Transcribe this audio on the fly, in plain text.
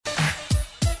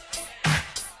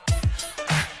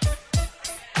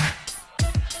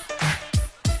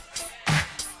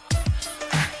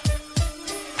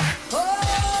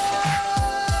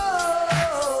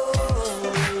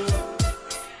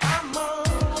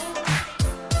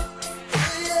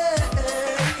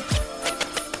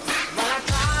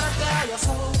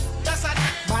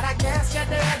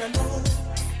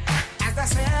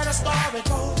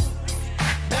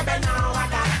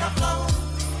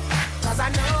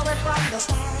from the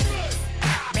start.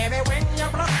 Baby, when you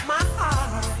broke my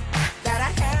heart, that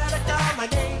I had to come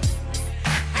again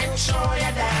and show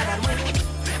you that I win.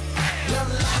 Your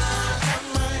love of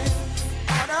mine.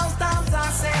 All those times I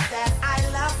said that I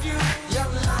love you. Your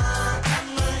love of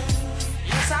mine.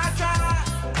 Yes, I tried.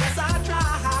 Yes, I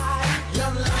tried.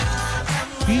 Your love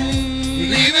of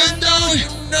mine. Even though you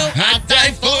know I'd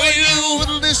die for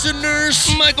you. Listeners,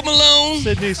 Michael Malone,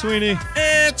 Sydney Sweeney.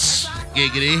 It's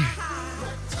Giggity.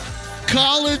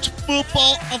 College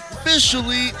football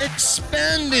officially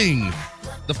expanding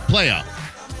the playoff.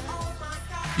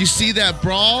 You see that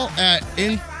brawl at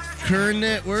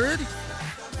Incarnate Word?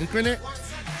 Incarnate?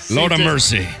 Lord of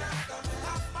mercy.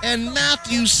 And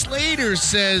Matthew Slater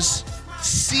says,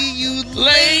 see you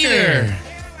later.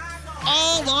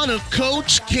 All on a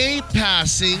Coach K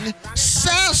passing,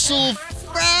 Sassel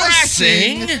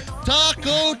Frassing,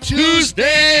 Taco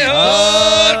Tuesday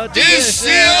edition.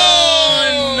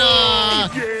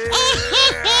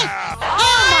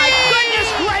 Oh my goodness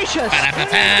gracious!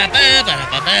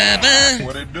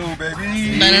 What it do,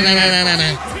 baby?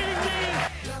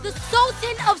 The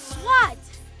Sultan of SWAT,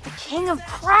 the King of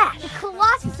Crash, the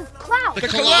Colossus of Clout, The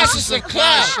Colossus of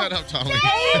Cloud. Shut up, Tommy.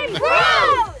 Hey,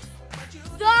 bro!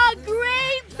 The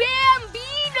Great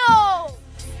Bambino!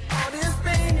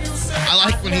 I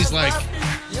like when he's like,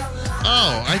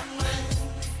 oh, I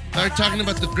thought talking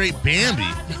about the great Bambi.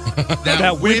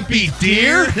 That wimpy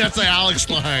deer? That's an Alex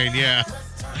line, yeah.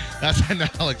 That's an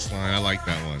Alex line. I like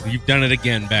that one. You've done it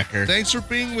again, Becker. Thanks for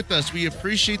being with us. We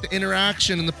appreciate the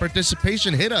interaction and the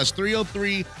participation. Hit us,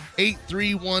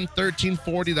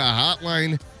 303-831-1340, the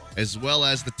hotline, as well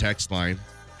as the text line.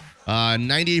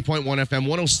 98.1 FM,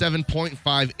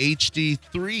 107.5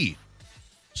 HD3.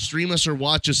 Stream us or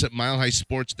watch us at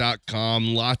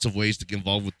milehighsports.com. Lots of ways to get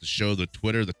involved with the show, the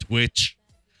Twitter, the Twitch,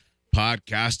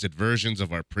 podcasted versions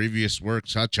of our previous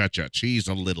works. Cheese,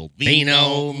 a little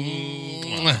vino.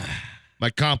 My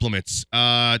compliments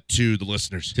to the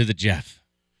listeners. To the Jeff.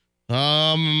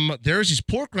 There's these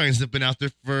pork rinds that have been out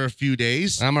there for a few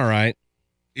days. I'm all right.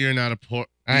 You're not a pork.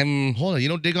 Hold on, you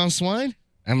don't dig on swine?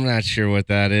 I'm not sure what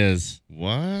that is.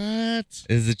 What?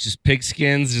 Is it just pig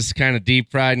skins, just kind of deep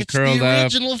fried and curled up?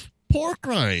 It's the original pork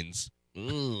rinds.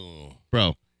 Ooh.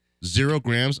 Bro, 0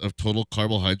 grams of total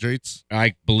carbohydrates.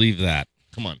 I believe that.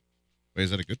 Come on. Wait,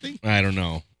 is that a good thing? I don't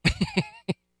know.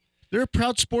 They're a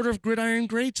proud supporter of Gridiron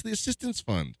Greats, the Assistance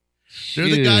Fund. They're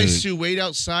the guys who wait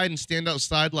outside and stand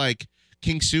outside like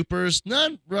King Supers,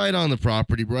 not right on the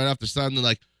property, right off the side. And they're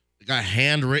like, they got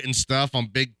handwritten stuff on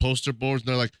big poster boards. And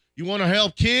they're like, you want to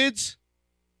help kids?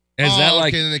 Is that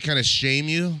like? Okay, and they kind of shame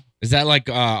you. Is that like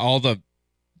all the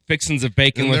fixings of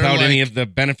bacon And they're without any like- of the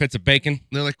benefits of bacon?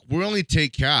 They're like, we only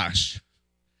take cash.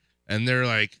 And they're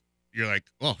like, you're like,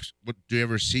 oh, what do you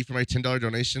ever see for my $10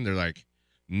 donation? They're like,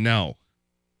 no.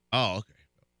 Oh, okay.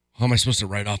 How am I supposed to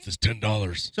write off this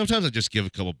 $10? Sometimes I just give a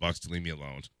couple bucks to leave me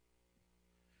alone.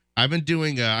 I've been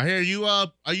doing, hey, are you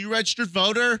a registered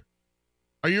voter?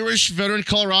 Are you a registered voter in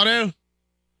Colorado?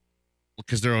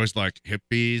 Because they're always like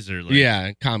hippies or like.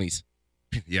 Yeah, commies.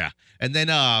 Yeah. And then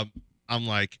I'm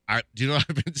like, do you know what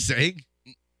I've been saying?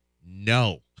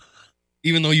 No.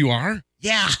 Even though you are?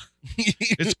 Yeah.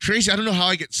 It's crazy. I don't know how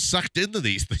I get sucked into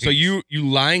these things. So you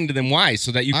lying to them, why?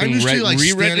 So that you can I'm usually like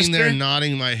standing re-register? there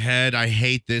nodding my head. I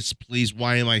hate this. Please,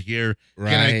 why am I here? Can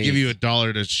I Right. give you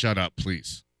 $1 to shut up,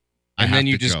 please? And then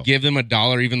you have to just go. give them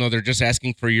 $1 even though they're just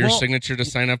asking for your Well- signature to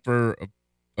sign up for a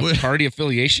Well- party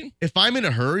affiliation? If I'm in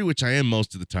a hurry, which I am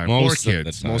most of the time, Most or of the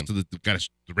kids, time. most of the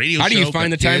radio show. How do you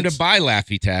find the got time kids. to buy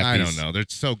Laffy Taffies? I don't know. They're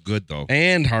so good though.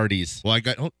 And Hardee's. Well, I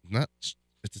got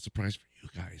it's a surprise for you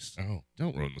guys. Oh,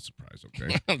 Don't ruin the surprise,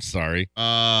 okay? I'm sorry.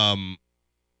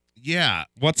 Yeah.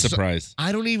 What So- surprise?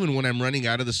 I don't even when I'm running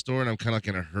out of the store and I'm kind of like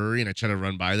in a hurry and I try to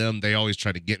run by them, they always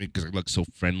try to get me because I look so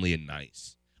friendly and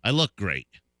nice. I look great.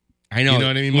 I know. You know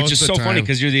what I mean? Which Most is of so the funny time-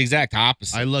 because you're the exact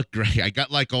opposite. I look great. I got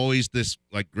like always this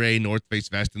like gray North Face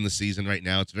vest in the season right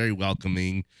now. It's very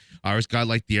welcoming. I always got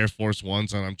like the Air Force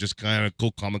Ones on. I'm just kind of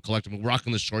cool, calm, and collected. I'm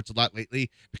rocking the shorts a lot lately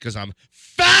because I'm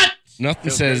fat. Nothing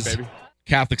Feels says good, baby.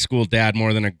 Catholic school dad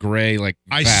more than a gray like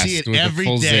I vest see it with a every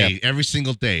full day, zip. every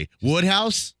single day.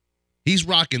 Woodhouse, he's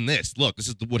rocking this. Look, this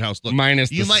is the Woodhouse look. Minus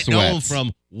You the might know him sweats.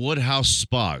 from Woodhouse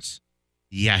Spas.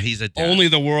 Yeah, he's a dad. Only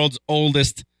the world's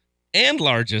oldest and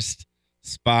largest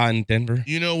spa in Denver.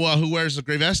 You know who wears the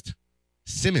gray vest?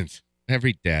 Simmons.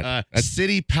 Every dad.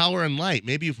 City Power and Light.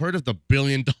 Maybe you've heard of the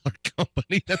billion-dollar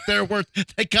company that they're worth.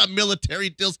 They got military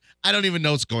deals. I don't even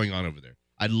know what's going on over there.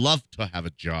 I'd love to have a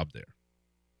job there.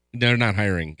 They're not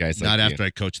hiring guys Not like after I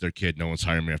coach their kid. No one's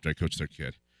hiring me after I coach their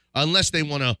kid. Unless they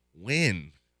want to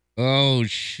win. you. Oh,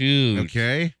 shoot.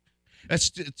 Okay? That's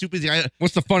too busy.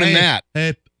 What's the fun in that?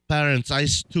 Hey, parents, I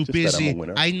too Just that busy. I'm a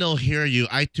winner. I no hear you.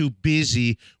 I too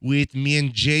busy with me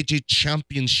and JJ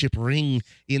championship ring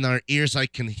in our ears. I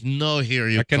can no hear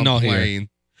you I can no hear. complain.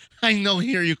 I no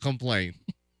hear you complain.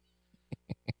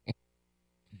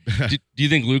 Do you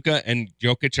think Luka and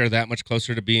Jokic are that much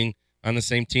closer to being on the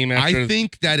same team after? I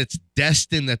think that it's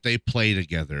destined that they play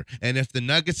together. And if the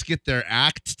Nuggets get their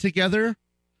act together,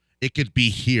 it could be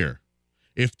here.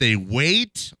 If they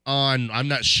wait on, I'm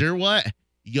not sure what,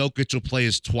 Jokic will play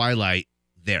his twilight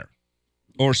there.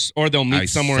 Or they'll meet I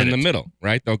somewhere said in the it. middle,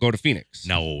 right? They'll go to Phoenix.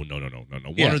 No. One or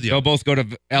the Yeah, other. they'll both go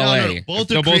to L.A. Both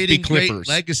They'll are both be creating great Clippers.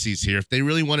 legacies here. If they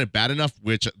really want it bad enough,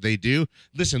 which they do.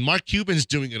 Listen, Mark Cuban's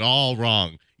doing it all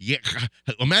wrong. Yeah,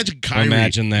 imagine Kyrie.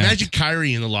 Imagine that. Imagine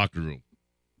Kyrie in the locker room.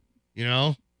 You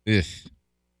know, Ugh.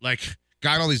 like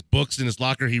got all these books in his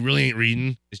locker. He really ain't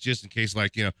reading. It's just in case,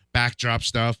 like backdrop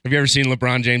stuff. Have you ever seen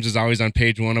LeBron James is always on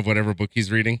page 1 of whatever book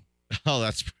he's reading? Oh,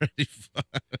 that's pretty fun.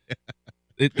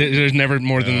 There's never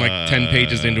more than like 10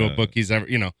 pages into a book he's ever,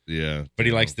 Yeah, but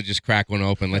he likes to just crack one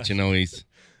open, let you know he's,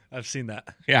 I've seen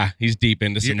that. he's deep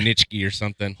into some Yeah. Nitschke or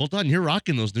something. Hold on, you're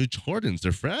rocking those new Jordans.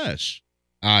 They're fresh.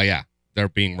 Yeah. They're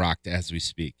being rocked as we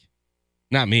speak.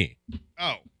 Not me.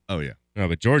 Oh yeah. No,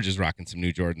 but George is rocking some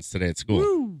new Jordans today at school.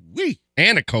 Woo-wee.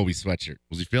 And a Kobe sweatshirt.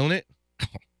 Was he feeling it?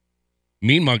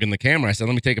 Mean mugging the camera. I said,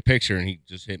 let me take a picture. And he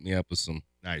just hit me up with some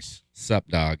Nice. sup,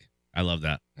 dog. I love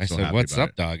that. I So said, happy what's about up,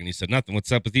 it. dog? And he said, nothing.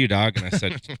 What's up with you, dog? And I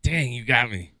said, dang, you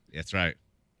got me. That's right.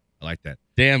 I like that.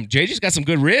 Damn, JJ's got some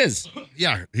good riz.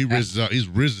 Yeah, he's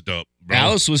rizzed up, bro.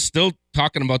 Alice was still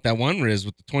talking about that one riz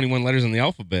with the 21 letters in the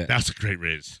alphabet. That's a great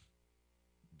riz.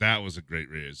 That was a great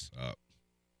riz.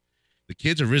 The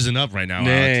kids are risen up right now.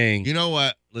 Dang. Alex. You know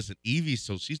what? Listen, Evie,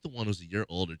 so she's the one who's a year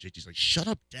older. JJ's like, shut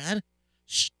up, Dad.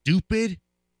 Stupid.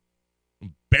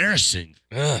 Embarrassing.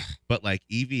 Ugh. But like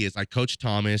Evie is like Coach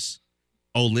Thomas,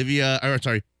 Olivia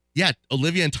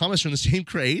and Thomas are in the same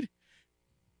grade.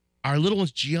 Our little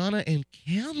ones, Gianna and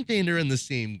Camden, are in the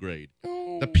same grade.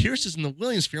 The Pierces and the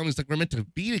Williams families, like we're meant to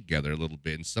be together a little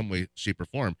bit in some way, shape, or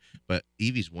form. But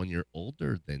Evie's 1 year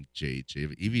older than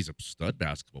JJ. Evie's a stud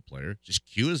basketball player. She's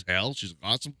cute as hell. She's an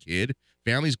awesome kid.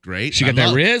 Family's great. She got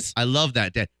that riz? I love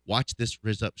that, Dad. Watch this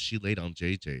riz up she laid on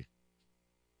JJ.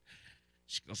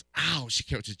 She goes, ow. She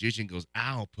came up to JJ and goes,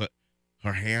 ow. Put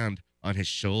her hand on his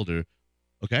shoulder.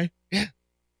 Okay? Yeah.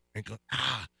 And go,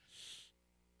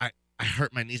 I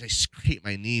hurt my knees. I scraped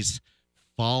my knees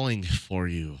falling for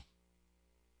you.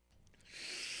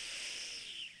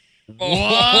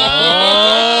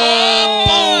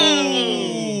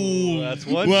 Oh, that's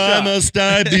one Why shot. must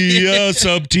I be a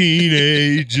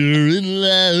sub-teenager in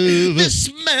love? This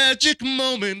magic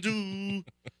moment. Ooh.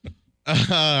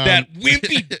 That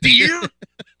wimpy deer?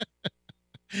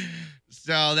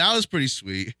 So that was pretty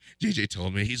sweet. JJ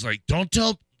told me, he's like, don't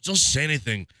say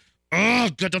anything. Oh,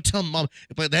 God, don't tell Mom.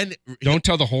 But then Don't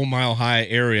tell the whole Mile High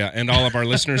area and all of our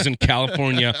listeners in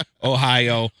California,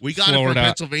 Ohio, we got it Florida, from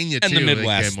Pennsylvania, and too. the They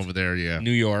Midwest. came over there, yeah.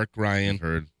 New York, Ryan. I've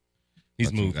heard. He's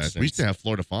That's moved. what guys- since. We used to have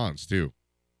Florida Fawns, too.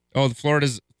 Oh,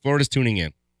 Florida's tuning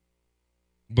in.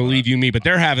 Believe you me, but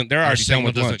they're Our already done signal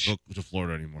with doesn't lunch. go to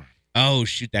Florida anymore. Oh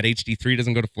shoot, that HD3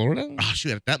 doesn't go to Florida? Oh,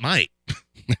 shoot, that might.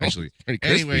 Actually. Pretty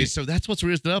crispy. Anyway, so that's what's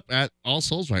rizzed up at All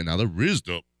Souls right now. They're rizzed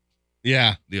up.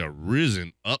 Yeah. They are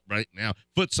risen up right now.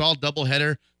 Futsal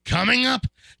doubleheader coming up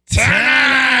tonight.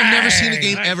 I've never seen a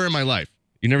game ever in my life.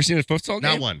 You never seen a futsal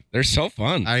game? Not one. They're so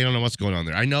fun. I don't know what's going on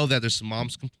there. I know that there's some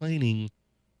moms complaining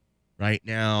right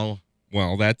now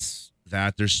Well, that's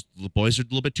that there's the boys are a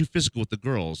little bit too physical with the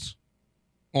girls.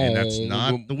 And that's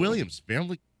not the Williams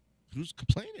family who's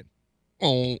complaining.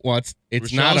 Oh, well, it's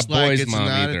Rochelle's not a like, boy's it's mom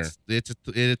not, either.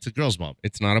 It's a girl's mom.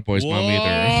 It's not a boy's mom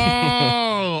either.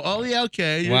 Oh, yeah,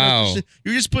 okay. Wow.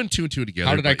 You're just putting two and two together.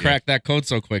 How did I but yeah. crack that code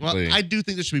so quickly? Well, I do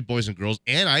think there should be boys and girls.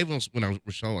 And I even, when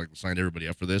Rochelle signed everybody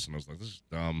up for this, and I was like, this is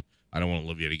dumb. I don't want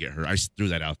Olivia to get hurt. I threw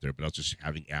that out there, but I was just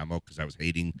having ammo because I was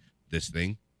hating this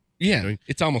thing. yeah, doing-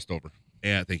 it's almost over.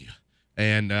 Yeah, thank you.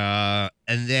 And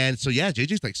then so yeah,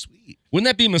 JJ's like, sweet. Wouldn't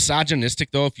that be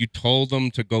misogynistic though if you told them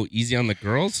to go easy on the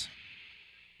girls?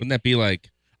 Wouldn't that be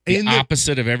like the In the-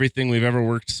 opposite of everything we've ever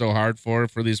worked so hard for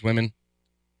these women?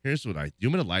 Here's what you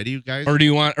want me to lie to you guys? Or do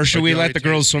you want? Or should Or we do you let want the me to-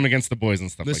 girls swim against the boys and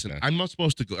stuff Listen, like that? I'm not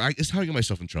supposed to go. It's how I get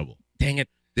myself in trouble. Dang it!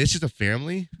 This is a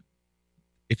family.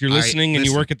 If you're listening and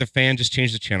you listen. work at the Fan, just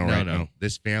change the channel right now.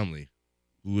 This family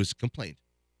who has complained.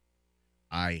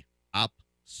 I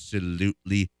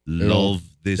absolutely love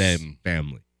this them.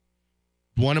 family.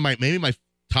 Maybe my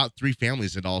top 3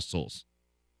 families at All Souls.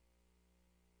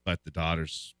 But the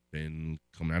daughter's been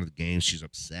coming out of the game. She's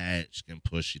upset. She's getting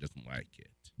pushed. She doesn't like it.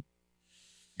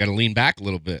 Got to lean back a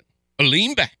little bit. A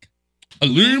lean back. A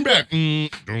lean back.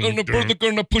 Mm, And the brother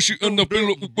gonna push you in the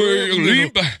middle of the way. A lean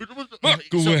back.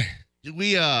 Back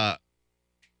away.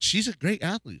 She's a great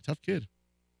athlete, tough kid.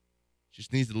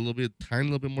 Just needs tiny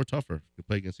little bit more tougher to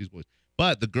play against these boys.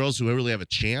 But the girls who really have a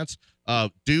chance,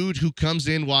 dude who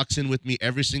walks in with me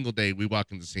every single day. We walk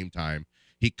in at the same time.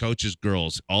 He coaches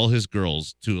girls, all his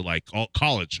girls, to like all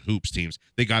college hoops teams.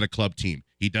 They got a club team.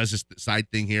 He does this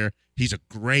side thing here. He's a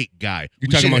great guy.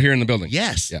 You're talking about here in the building?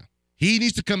 Yes. Yeah. He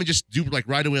needs to come and just do like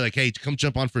right away, like, hey, come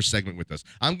jump on for a segment with us.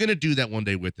 I'm gonna do that one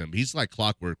day with him. He's like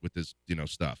clockwork with his,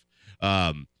 stuff.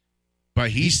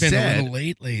 But He's been a little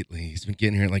late lately. He's been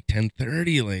getting here at like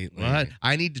 10:30 lately. What?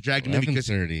 I need to drag him in because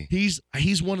 11:30.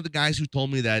 he's one of the guys who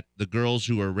told me that the girls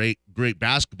who are great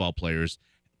basketball players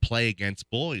play against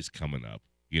boys coming up.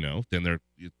 Then they're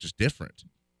just different.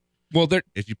 Well,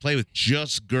 if you play with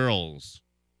just girls,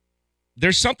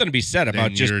 there's something to be said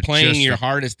about just playing your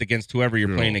hardest against whoever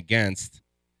you're playing against.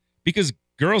 Because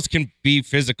girls can be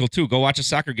physical too. Go watch a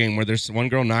soccer game where there's one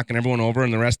girl knocking everyone over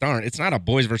and the rest aren't. It's not a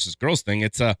boys versus girls thing.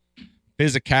 It's a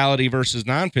physicality versus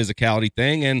non-physicality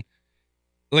thing. And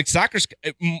like soccer's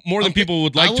more than people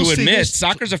would like to admit,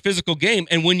 soccer's a physical game.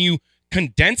 And when you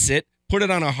condense it, put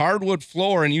it on a hardwood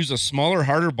floor and use a smaller,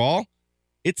 harder ball,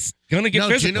 it's going to get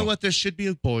physical. Do you know what? There should be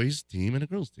a boys team and a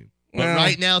girls team. But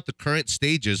right now, at the current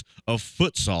stages of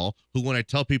futsal, when I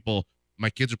tell people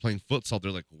my kids are playing futsal,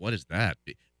 they're like, what is that?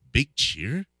 Big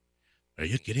cheer? Are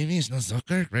you kidding me? It's not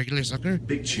soccer? Regular soccer?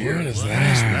 Big cheer. What is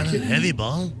that? Not a heavy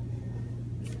ball?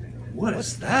 What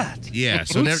is that? Yeah.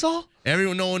 So Futsal?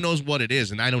 no one knows what it is,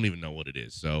 and I don't even know what it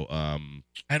is. So,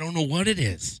 I don't know what it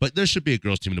is. But there should be a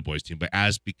girls team and a boys team. But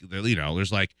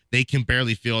there's like, they can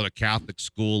barely field a Catholic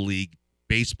school league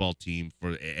baseball team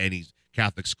for any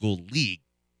Catholic school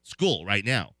right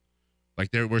now. Like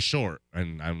we're short,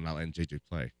 and I'm not letting JJ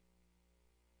play.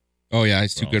 Oh yeah,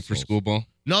 he's too good for school ball.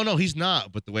 No, he's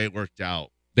not. But the way it worked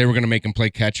out, they were gonna make him play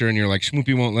catcher, and you're like,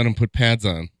 Schmoopy won't let him put pads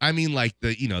on. I mean, like the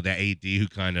AD who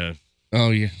kind of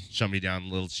shut me down a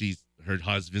little. Her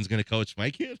husband's gonna coach my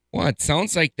kid. What?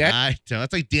 Sounds like that.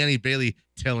 That's like Danny Bailey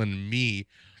telling me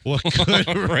what good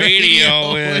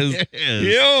radio is.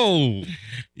 Yo.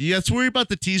 Yeah, let's worry about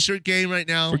the T-shirt game right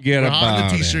now. We're on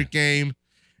the T-shirt game.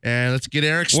 And let's get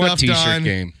Eric's stuff T-shirt done.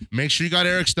 Game? Make sure you got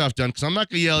Eric's stuff done, because I'm not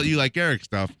going to yell at you like Eric's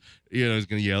stuff. He's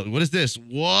going to yell, what is this?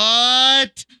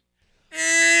 What?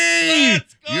 Hey!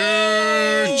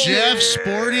 You're Jeff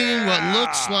sporting what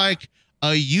looks like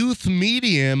a youth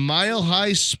medium, Mile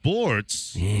High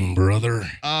Sports. Brother.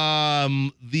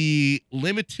 The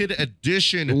limited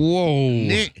edition.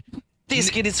 Whoa.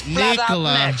 This kid is flat out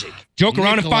magic. Joke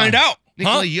around and find out.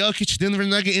 Nikola Jokic Denver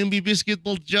Nugget NBA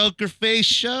basketball Joker face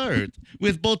shirt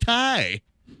with bow tie.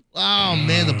 Oh,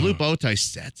 man, the blue bow tie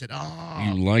sets it off.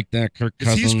 You like that, Kirk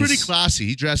Cousins? He's pretty classy.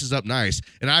 He dresses up nice.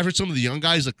 And I've heard some of the young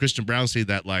guys like Christian Brown say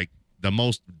that, like, the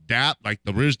most like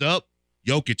the rizzed up,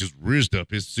 Jokic is rizzed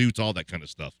up. His suits, all that kind of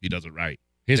stuff. He does it right.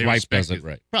 His wife does it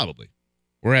right. Probably.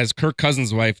 Whereas Kirk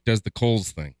Cousins' wife does the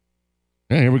Coles thing.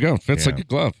 Yeah, here we go. Fits like a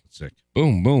glove. Sick.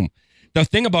 Boom, boom. The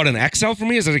thing about an XL for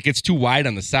me is that it gets too wide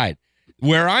on the side.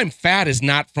 Where I'm fat is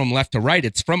not from left to right.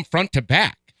 It's from front to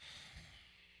back.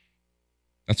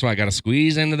 That's why I got to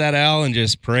squeeze into that L and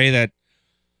just pray that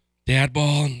dad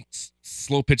ball and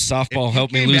slow pitch softball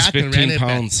help me lose 15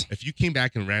 pounds. If you came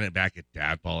back and ran it back at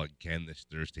dad ball again this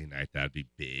Thursday night, that'd be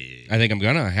big. I think I'm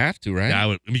going to have to, right?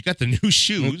 Yeah, you got the new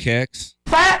shoes. New kicks.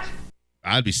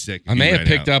 I'd be sick. I may have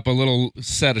picked up a little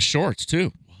set of shorts,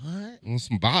 too. What?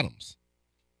 Some bottoms.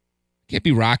 Can't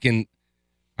be rocking.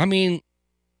 I mean,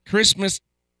 Christmas,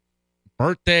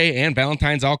 birthday, and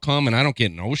Valentine's all come, and I don't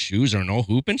get no shoes or no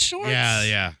hooping shorts?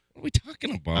 Yeah. What are we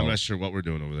talking about? I'm not sure what we're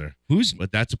doing over there.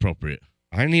 But that's appropriate.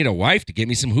 I need a wife to get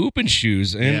me some hooping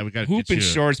shoes and we gotta hooping get you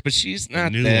shorts, but she's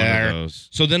not new there. One of those.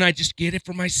 So then I just get it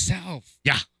for myself.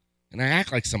 Yeah. And I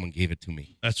act like someone gave it to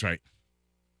me. That's right.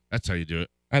 That's how you do it.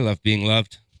 I love being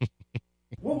loved.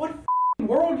 Well, what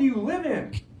world do you live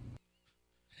in?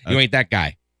 You ain't that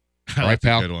guy. All right,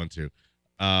 pal? A good one, too.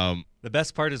 The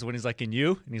best part is when he's like, in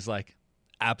you? And he's like,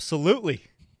 absolutely.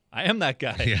 I am that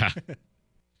guy. Yeah.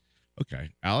 Okay.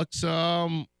 Alex,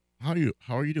 how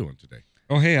are you doing today?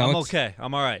 Oh, hey, Alex. I'm okay.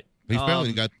 I'm all right. Are you feeling?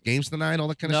 You got games tonight, all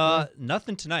that kind of stuff?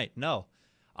 Nothing tonight. No.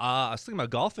 I was thinking about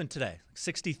golfing today.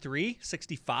 63,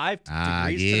 65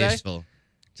 degrees today.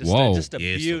 Just a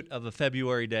beaut of a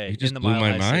February day. You just in the blew my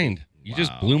Mile High mind. City. You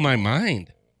just blew my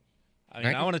mind. I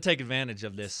mean, I want to take advantage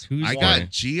of this. I got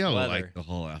Geo weather. like the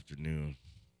whole afternoon.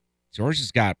 George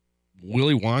has got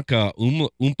Willy Wonka Oompa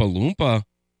Loompa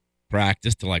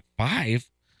practice to like 5.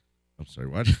 I'm sorry,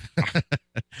 what?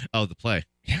 Oh, the play.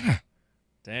 Yeah.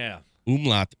 Damn.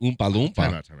 Umlaut Oompa Loompa.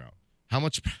 Time out. How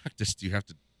much practice do you have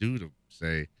to do to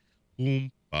say,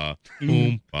 oompa,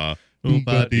 oompa,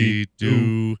 oompa dee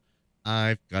doo?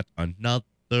 I've got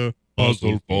another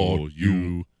puzzle for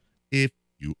you. If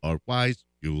you are wise,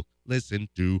 you'll listen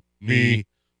to me.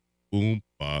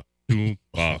 Oompa,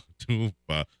 oompa,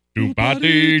 oompa, oompa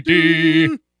dee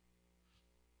dee.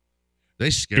 They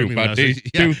scared me when I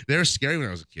was they were scary when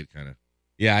I was a kid, kind of.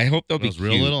 Yeah, I hope they'll be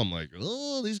real little. I'm like,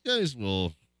 oh, these guys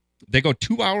will. They go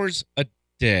 2 hours a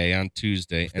day on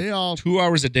Tuesday, and 2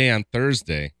 hours a day on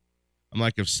Thursday. I'm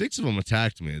like, if 6 of them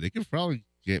attacked me, they could probably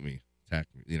get me, attack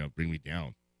me, bring me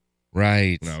down.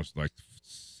 Right. When I was like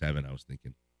 7, I was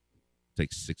thinking,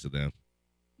 take 6 of them.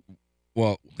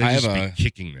 Well, I have be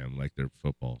kicking them like they're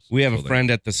footballs. We have a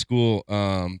friend at the school,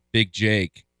 Big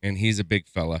Jake, and he's a big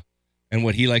fella. And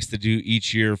what he likes to do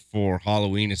each year for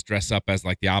Halloween is dress up as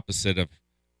like the opposite of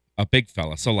a big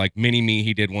fella. So like mini me,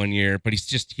 he did one year, but he's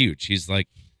just huge. He's like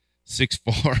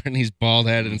 6'4" and he's bald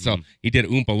headed, and so he did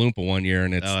Oompa Loompa one year,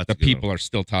 and it's the people are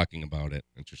still talking about it.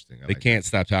 Interesting. They can't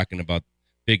stop talking about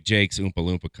Big Jake's Oompa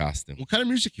Loompa costume. What kind of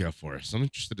music you have for us? I'm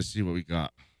interested to see what we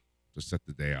got to set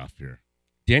the day off here.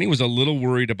 Danny was a little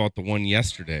worried about the one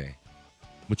yesterday.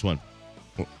 Which one?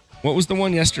 What was the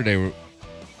one yesterday?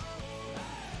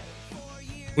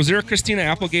 Was there a Christina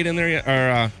Applegate in there yet?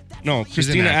 Or no,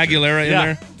 Christina Aguilera in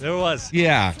there? There was.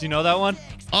 Yeah. Do you know that one?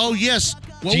 Oh, yes.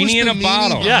 What Genie was in a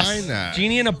bottle. Behind that?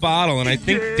 Genie in a bottle, and I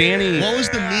think Danny. What was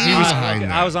the meaning behind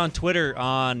that? I was on Twitter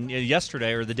on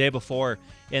yesterday or the day before,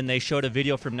 and they showed a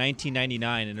video from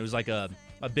 1999, and it was like a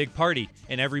big party,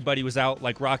 and everybody was out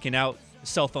like rocking out.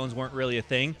 Cell phones weren't really a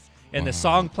thing. And the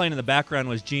song playing in the background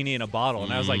was Genie in a Bottle.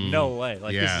 And I was like, no way.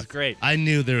 Like, this is great. I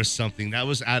knew there was something. That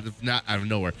was not out of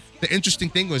nowhere. The interesting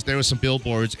thing was there was some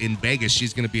billboards in Vegas.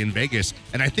 She's going to be in Vegas.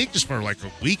 And I think just for like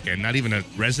a weekend, not even a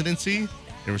residency. And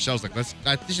Rochelle's like, let's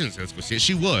go see it.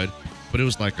 She would. But it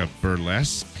was like a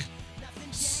burlesque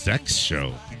sex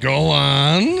show. Go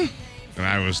on. And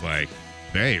I was like,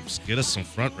 babes, get us some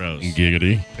front rows.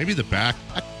 Giggity. Maybe the back.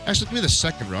 Actually, give me the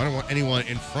second row. I don't want anyone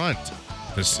in front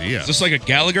to see us. Is this like a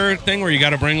Gallagher thing where you got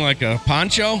to bring like a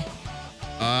poncho?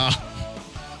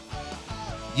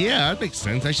 Yeah, that makes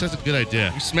sense. Actually, that's a good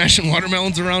idea. You smashing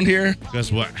watermelons around here?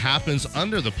 Because what happens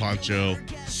under the poncho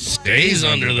stays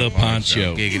under the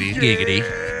poncho. Giggity. Giggity.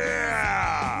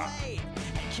 Yeah.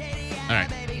 All right.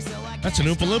 That's an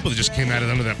Oompa Loompa that just came out of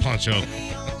under that poncho.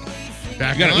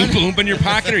 Back you got an Oompa Loompa in your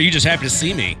pocket, or are you just happy to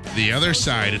see me? The other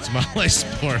side, it's Mile High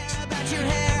Sports.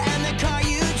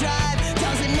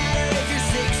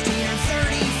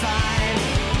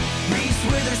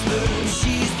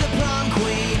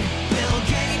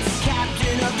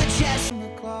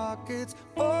 It's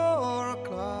 4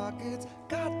 o'clock, it's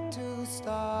got to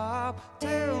stop.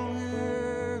 Tell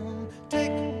him,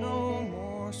 take no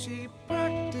more. She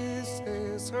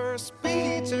practices her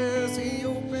speech as he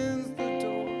opens the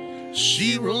door.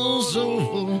 She rolls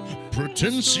over,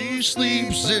 pretends she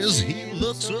sleeps as he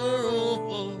looks her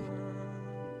over.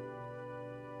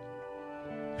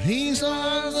 He's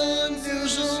on the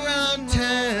news around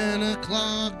 10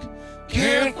 o'clock.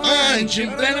 Can't find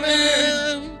Jim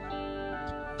Benjamin.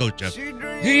 Go, Jeff.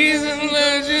 He's a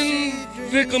legend.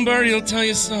 Vic Lombardi will tell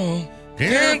you so.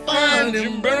 Can't find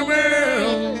him,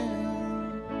 Benjamin.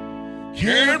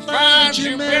 Can't find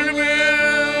Jim Benjamin.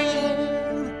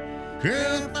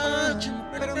 Can't find Jim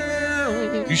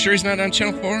Benjamin. You sure he's not on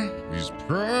Channel 4? He's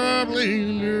probably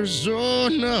in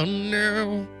Arizona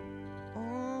now.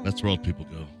 That's where old people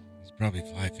go. He's probably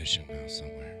fly fishing now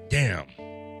somewhere. Damn.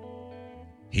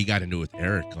 He got into it with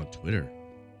Eric on Twitter.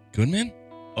 Goodman?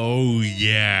 Oh,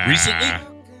 yeah. Recently?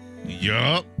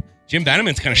 Yup. Jim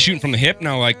Bannerman's kind of shooting from the hip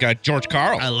now like George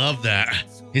Karl. I love that.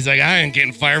 He's like, I ain't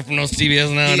getting fired from those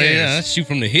CBS nowadays. Yeah, shoot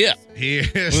from the hip. He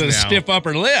is with a stiff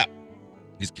upper lip.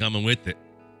 He's coming with it.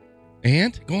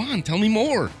 And? Go on, tell me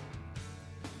more.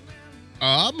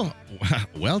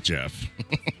 Well, Jeff.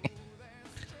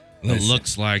 It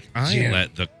looks like I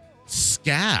let the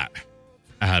scat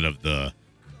out of the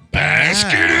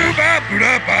basket.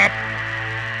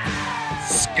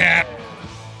 Scat.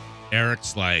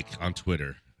 Eric's like on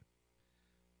Twitter.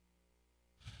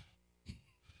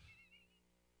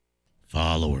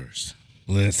 Followers.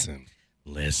 Listen,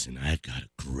 I've got a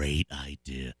great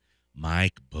idea.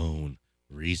 Mike Boone,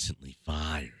 recently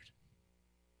fired,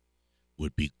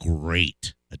 would be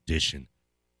great addition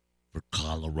for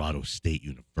Colorado State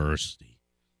University.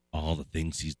 All the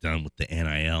things he's done with the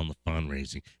NIL and the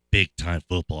fundraising, big time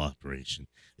football operation.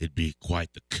 It'd be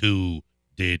quite the coup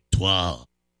d'etat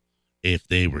if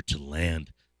they were to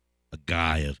land a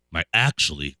guy of my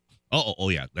actually. Oh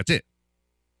yeah, that's it.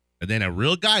 And then a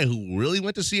real guy who really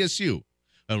went to CSU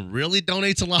and really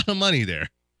donates a lot of money there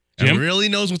and really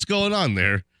knows what's going on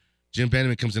there. Jim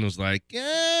Benjamin comes in and was like,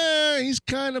 yeah, he's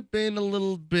kind of been a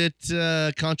little bit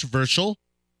controversial.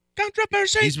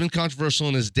 Controversy. He's been controversial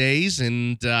in his days,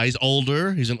 and he's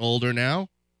older. He's an older now,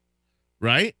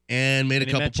 right? And made a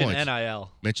couple points.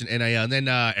 Mentioned NIL. And then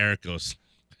Eric goes,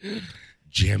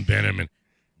 Jim Benjamin,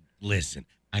 listen,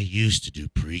 I used to do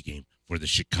pregame for the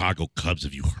Chicago Cubs.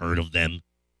 Have you heard of them?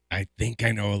 I think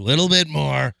I know a little bit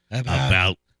more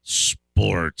about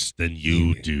sports than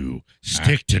you do.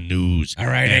 Stick to news all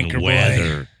right, and anchor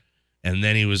weather. Boy. And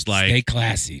then he was like, stay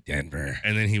classy, Denver.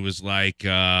 And then he was like,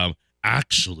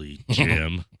 actually,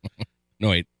 Jim, no,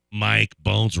 wait. Mike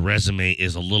Bones' resume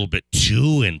is a little bit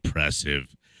too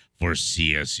impressive for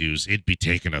CSU's. It'd be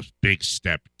taking a big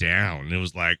step down. And it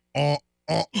was like, shots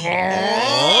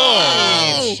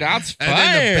fired. And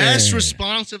then the best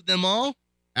response of them all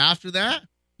after that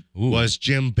was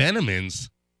Jim Benjamin's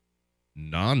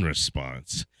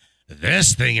non-response.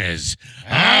 This thing is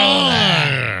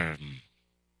I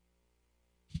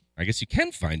guess you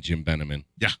can find Jim Benjamin.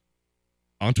 Yeah.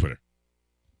 On Twitter.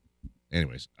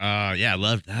 Anyways, I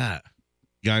loved that.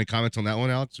 You got any comments on that one,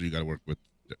 Alex? Or you got to work with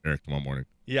Eric tomorrow morning?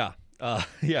 Yeah. I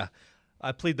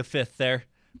plead the fifth there,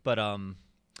 but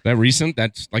that recent?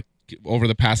 That's like over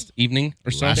the past evening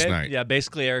or so? Last night. Yeah,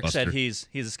 basically Eric Buster. said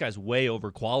this guy's way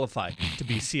overqualified to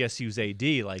be CSU's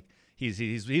AD. Like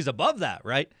he's above that,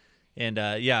 right? And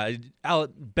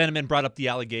Benjamin brought up the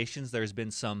allegations. There's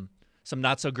been some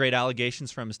not so great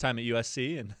allegations from his time at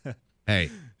USC, and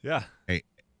hey,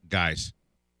 guys,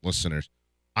 listeners,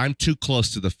 I'm too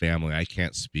close to the family. I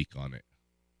can't speak on it.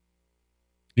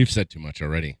 You've said too much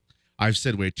already. I've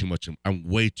said way too much. I'm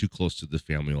way too close to the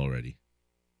family already.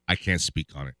 I can't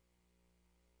speak on it.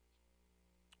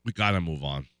 We got to move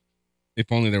on.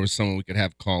 If only there was someone we could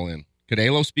have call in. Could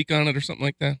Alo speak on it or something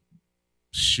like that?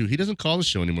 Shoot, he doesn't call the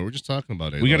show anymore. We're just talking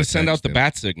about it. We got to send out the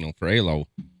bat signal for Alo.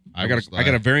 I got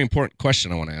a very important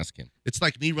question I want to ask him. It's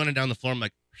like me running down the floor. I'm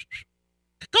like,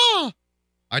 caw.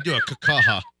 I do a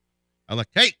caw. I'm like,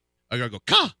 hey, I gotta go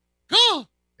caw. I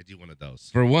do one of those.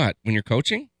 For what? When you're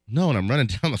coaching? No, and I'm running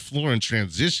down the floor in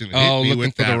transition. Oh, hit me looking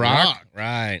with for that the rock?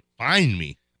 Right. Find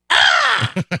me.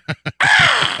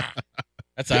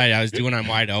 That's what I was doing. I'm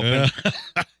wide open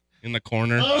in the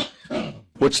corner.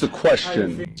 What's the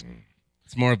question?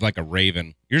 It's more of like a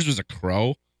raven. Yours was a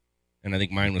crow, and I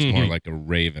think mine was more like a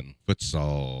raven.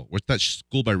 Futsal. What's that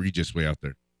school by Regis way out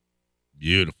there?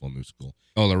 Beautiful new school.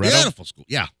 Oh, Loretto? Beautiful school.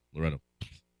 Yeah, Loretto.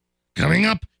 Coming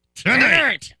up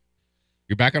tonight.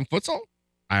 You're back on futsal?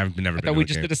 I've never been. I thought we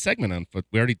just did a segment on foot.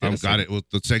 We already did. Got it. Well,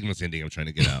 the segment's ending. I'm trying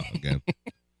to get out again.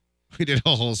 We did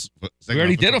a whole segment. We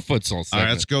already did a futsal segment. All right,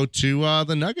 let's go to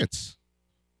the Nuggets.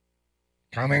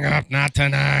 Coming up, not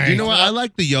tonight. You know what? I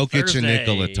like the Jokic Thursday. and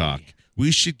Nikola talk.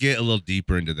 We should get a little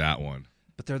deeper into that one.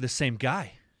 but they're the same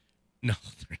guy. No.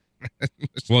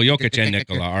 Well, Jokic and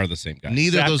Nikola are the same guy.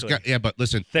 Neither of those guys. Yeah, but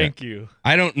listen. Thank you.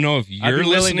 I don't know if you're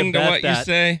listening to what you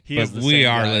say, but we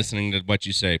are listening to what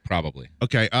you say, probably.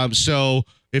 Okay, so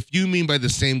if you mean by the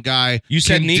same guy, you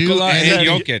said Nikola and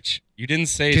Jokic. You didn't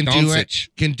say Doncic.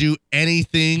 Can do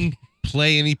anything,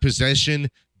 play any possession,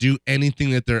 do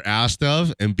anything that they're asked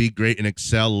of, and be great and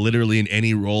excel literally in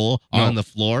any role on the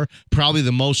floor. Probably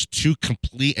the most two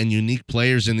complete and unique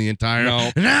players in the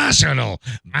entire National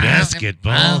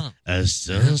Basketball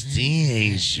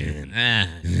Association.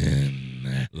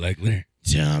 Likely.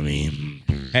 Tell me.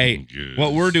 Hey,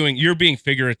 what we're doing, you're being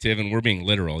figurative and we're being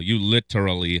literal. You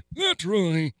literally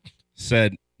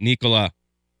said Nikola,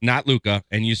 not Luka,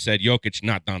 and you said Jokic,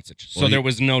 not Doncic. So there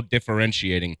was no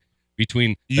differentiating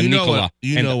between the Nikola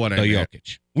and the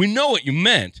Jokic. We know what you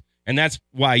meant, and that's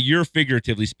why you're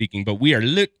figuratively speaking, but we are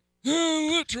literally.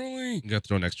 You got to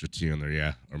throw an extra T in there,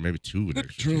 yeah. Or maybe two with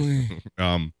extra T.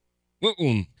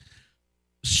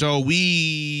 So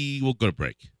we will go to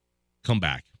break. Come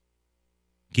back.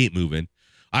 Keep moving.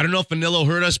 I don't know if Vanillo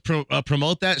heard us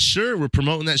promote that shirt. We're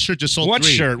promoting that shirt. Just sold what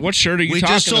 3. Shirt? What shirt are you talking about?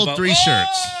 We just sold 3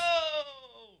 shirts.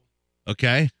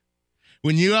 Okay?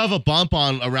 When you have a bump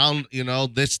on around,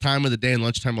 this time of the day and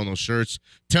lunchtime on those shirts,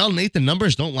 tell Nate the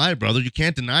numbers don't lie, brother. You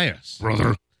can't deny us.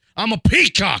 Brother. I'm a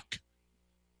peacock.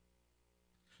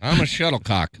 I'm a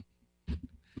shuttlecock.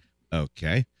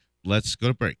 Okay. Let's go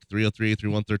to break.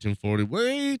 303-831-1340.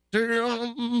 Wait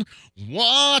down.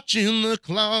 Watching the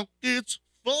clock. It's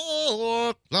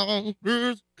 4 o'clock.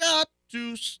 It's got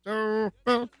to start.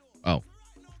 Oh.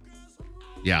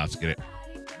 Yeah, let's get it.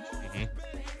 Mm-hmm.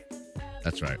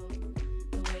 That's right.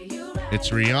 It's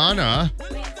Rihanna.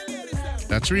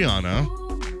 That's Rihanna.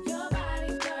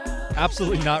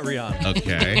 Absolutely not Rihanna.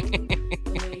 Okay.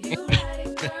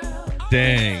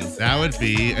 Dang. That would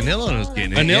be Anillo was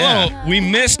getting it. Anillo, we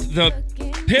missed the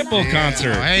Pitbull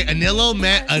concert. Hey, Anillo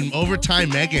met an overtime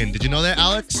Megan. Did you know that,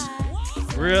 Alex?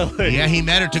 Really? Yeah, he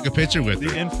met her, took a picture with The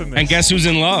her. infamous. And guess who's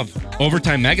in love?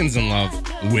 Overtime Megan's in love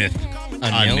with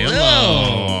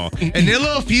Anillo.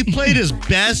 Anillo, if he played his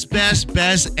best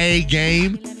A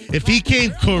game, if he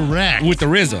came correct. With the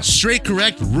RZA. Straight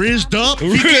correct, rizzed up.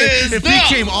 If he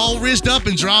came all rizzed up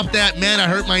and dropped that, man, I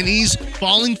hurt my knees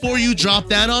falling for you, drop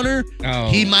that on her,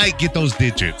 he might get those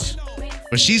digits.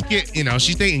 But she's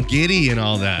she's dating Giddy and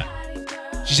all that.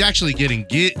 She's actually getting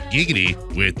giggity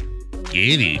with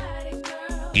Giddy.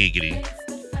 Giggity.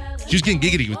 She was getting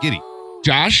giggity with Giddy.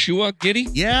 Joshua Giddy?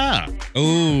 Yeah.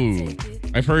 Oh,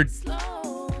 I've heard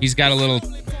he's got a little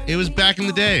It was back in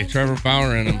the day. Trevor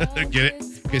Bauer in him. Get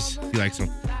it? Because he likes him.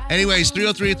 Anyways,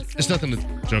 303. It's nothing to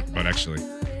joke about, actually.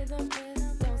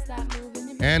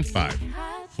 And 5,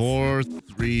 4,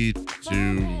 3,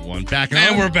 2, 1. Back on.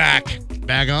 And we're back.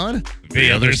 Back on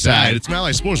the other side. It's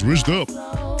Mally Sports. Rizzed up.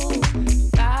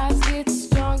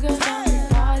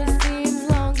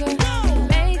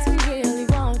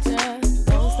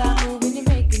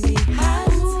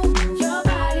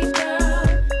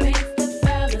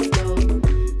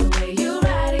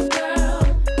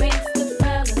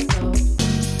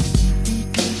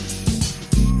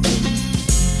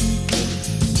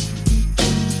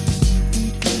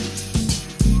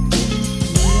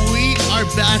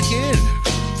 Back in.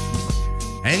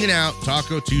 Hanging out,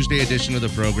 Taco Tuesday edition of the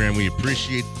program. We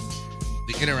appreciate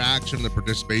the interaction, the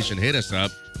participation. Hit us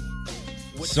up.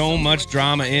 So much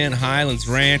drama in Highlands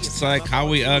Ranch. It's like, how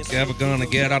we ever gonna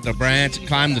get out the branch and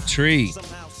climb the tree?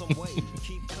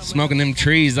 Smoking them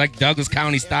trees like Douglas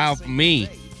County style for me.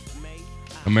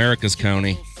 America's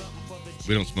county.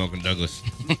 We don't smoke in Douglas.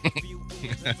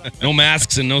 No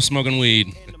masks and no smoking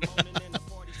weed.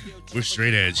 We're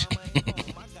straight edge.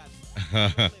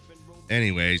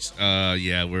 Anyways,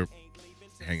 yeah, we're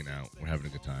hanging out. We're having a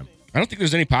good time. I don't think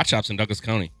there's any pot shops in Douglas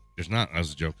County. There's not. That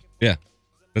was a joke. Yeah.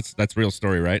 That's real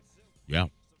story, right? Yeah.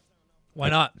 Why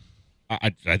not?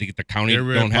 I think the county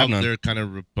They're don't have none. They're kind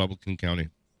of Republican county.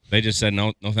 They just said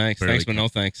no thanks. Barely Thanks, but no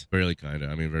thanks. Barely kind of.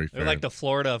 I mean, very fair. They're like the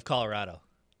Florida of Colorado.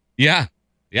 Yeah.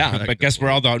 Yeah. Like but guess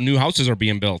where all the new houses are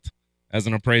being built as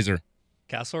an appraiser?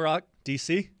 Castle Rock,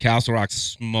 D.C. Castle Rock's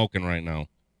smoking right now.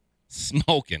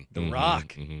 Smoking. The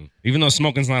Rock. Mm-hmm. Even though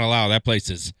smoking's not allowed, that place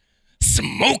is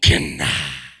smoking.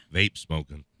 Vape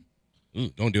smoking. Ooh,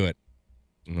 don't do it.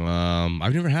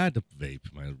 I've never had the vape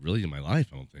in my life,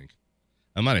 I don't think.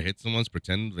 I might have hit someone's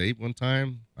pretend vape one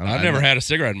time. I've never had a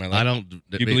cigarette in my life. I don't. Do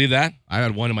you believe that? I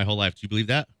had one in my whole life. Do you believe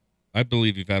that? I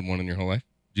believe you've had one in your whole life.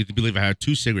 Do you believe I had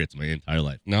 2 cigarettes in my entire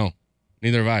life? No,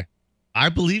 neither have I. I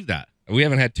believe that. We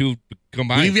haven't had 2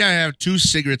 combined. We have 2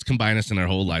 cigarettes combined us in our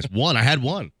whole lives. One, I had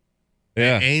one.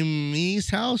 Yeah. At Amy's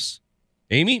house?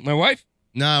 Amy, my wife?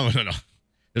 No.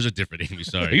 There's a different Amy,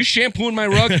 sorry. Are you shampooing my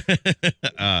rug?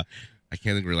 I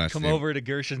can't think of her last name. Come over to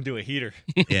Gersh and do a heater.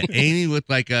 Yeah, Amy with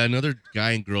like another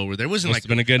guy and girl where there wasn't Must like have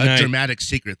been a good dramatic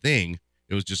secret thing.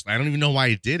 It was just, I don't even know why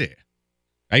he did it.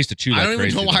 I used to chew like crazy. I don't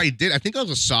even know why he did. I think I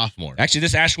was a sophomore. Actually,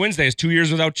 this Ash Wednesday is 2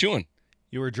 years without chewing.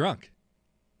 You were drunk.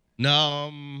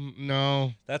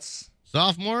 No. That's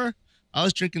sophomore? I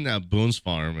was drinking that Boone's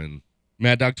Farm and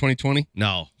Mad Dog 2020?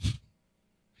 No.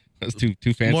 That's too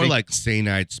fancy. More like Say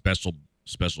Night special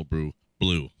brew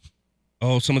blue.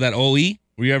 Oh, some of that OE?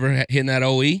 Were you ever hitting that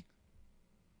OE?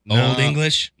 No. Old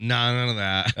English? No, none of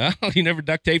that. Oh, you never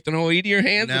duct taped an OE to your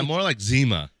hands? Nah, more like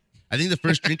Zima. I think the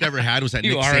first drink I ever had was at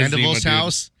Nick Sandoval's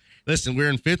house. Listen, we were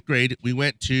in 5th grade. We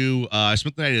went to, I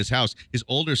spent the night at his house. His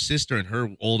older sister and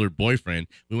her older boyfriend,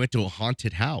 we went to a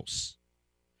haunted house.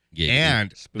 Yeah,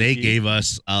 and they gave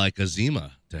us like a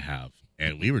Zima to have.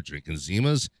 And we were drinking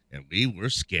Zimas, and we were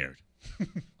scared.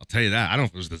 I'll tell you that. I don't know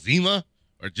if it was the Zima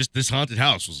or just this haunted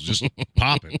house was just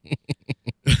popping.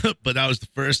 But that was the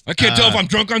first. I can't tell if I'm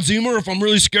drunk on Zima or if I'm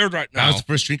really scared right now. That was the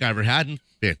first drink I ever had in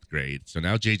 5th grade. So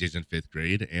now JJ's in 5th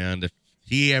grade. And if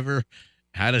he ever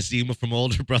had a Zima from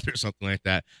older brother or something like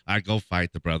that, I'd go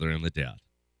fight the brother and the dad.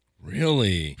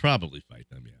 Really? Probably fight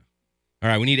them, yeah. All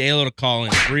right, we need Alo to call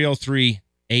in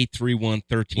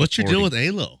 303-831-1340. What's your deal with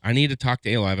Alo? I need to talk to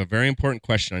Alo. I have a very important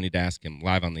question I need to ask him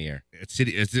live on the air. Is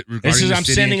it regarding the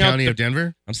city and county of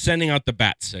Denver? I'm sending out the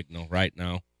bat signal right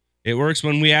now. It works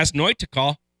when we ask Noit to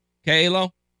call. Okay,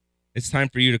 Alo? It's time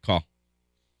for you to call.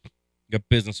 We got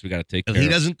business we got to take care of. If he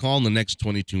doesn't call in the next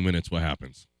 22 minutes, what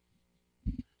happens?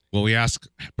 Will we ask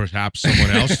perhaps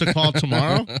someone else to call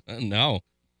tomorrow? No,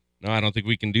 I don't think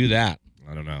we can do that.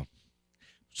 I don't know.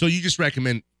 So you just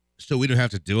recommend, so we don't have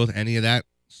to deal with any of that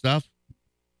stuff?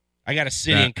 I got a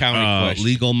city and county question.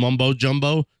 Legal mumbo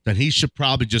jumbo, then he should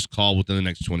probably just call within the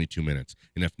next 22 minutes.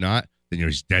 And if not, then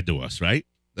he's dead to us, right?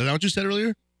 Is that what you said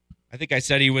earlier? I think I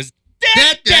said he was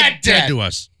Dead to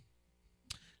us.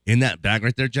 In that bag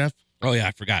right there, Jeff? Oh, yeah,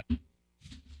 I forgot.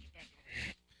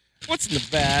 What's in the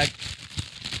bag?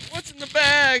 What's in the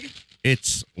bag?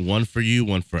 It's one for you,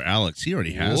 one for Alex. He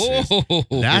already has his.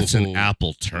 That's an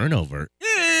apple turnover.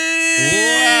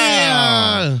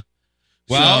 Wow.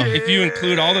 Well, if you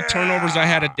include all the turnovers I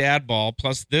had at dad ball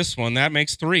plus this one, that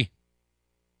makes 3.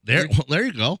 There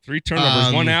you go. 3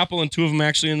 turnovers, 1 apple, and 2 of them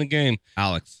actually in the game.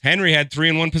 Alex. Henry had 3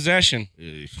 in 1 possession.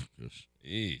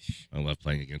 Eesh. I love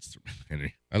playing against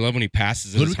Henry. I love when he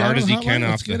passes it as hard as he can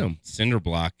off the cinder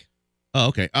block. Oh,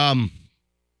 okay. I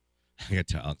got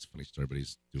to tell Alex a funny story, but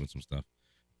he's doing some stuff.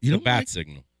 The bat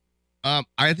signal.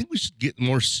 I think we should get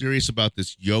more serious about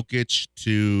this Jokic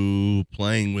to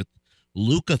playing with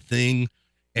Luka thing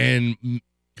and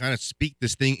kind of speak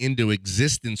this thing into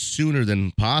existence sooner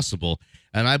than possible.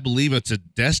 And I believe it's a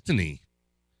destiny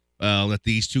that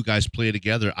these two guys play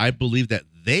together. I believe that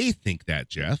they think that,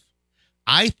 Jeff.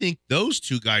 I think those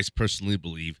two guys personally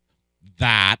believe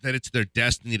that it's their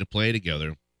destiny to play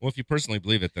together. Well, if you personally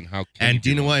believe it, then how can And do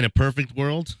you know what? In a perfect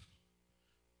world,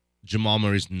 Jamal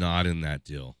Murray's not in that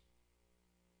deal.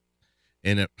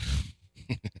 Damn.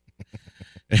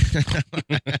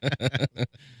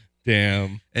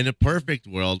 In a perfect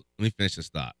world, let me finish this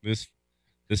thought. This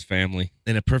family.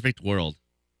 In a perfect world,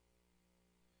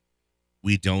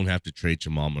 we don't have to trade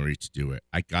Jamal Murray to do it.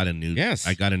 I got a new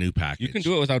package. You can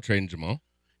do it without trading Jamal.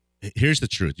 Here's the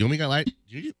truth. You want me to lie?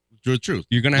 The truth.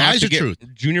 You're gonna have to get truth.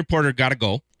 Junior Porter gotta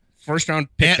go. First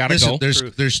round pick gotta go. There's 3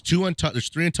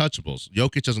 untouchables.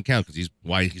 Jokic doesn't count because he's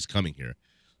coming here.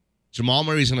 Jamal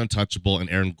Murray's an untouchable and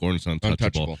Aaron Gordon's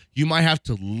untouchable. You might have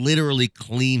to literally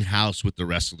clean house with the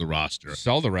rest of the roster.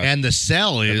 Sell the rest. And the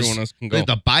sell is everyone else can go.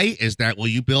 The bite is that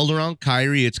you build around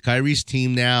Kyrie. It's Kyrie's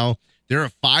team now. They're a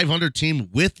 500 team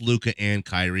with Luka and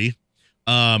Kyrie.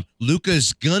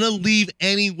 Luka's gonna leave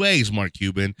anyways, Mark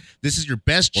Cuban. This is your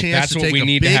best chance to take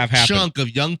a big chunk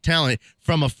of young talent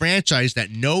from a franchise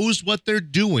that knows what they're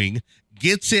doing,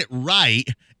 gets it right,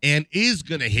 and is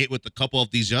going to hit with a couple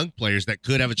of these young players that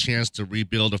could have a chance to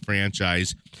rebuild a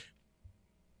franchise.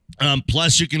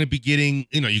 Plus, you're going to be getting,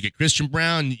 you get Christian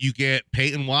Brown, you get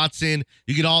Peyton Watson,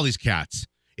 you get all these cats.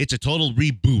 It's a total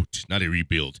reboot, not a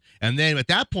rebuild. And then at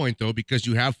that point, though, because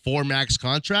you have 4 max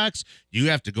contracts, you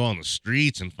have to go on the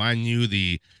streets and find you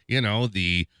the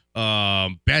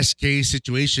best case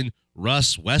situation,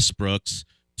 Russ Westbrooks,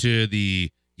 to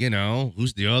the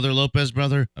who's the other Lopez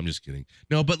brother? I'm just kidding.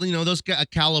 No, but, those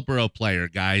caliber player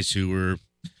guys who were,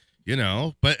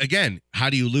 but again, how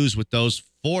do you lose with those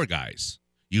 4 guys?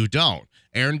 You don't.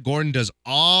 Aaron Gordon does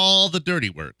all the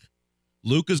dirty work.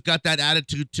 Luka's got that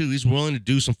attitude, too. He's willing to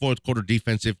do some fourth quarter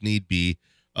defense if need be.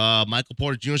 Michael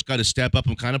Porter Jr.'s got to step up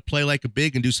and kind of play like a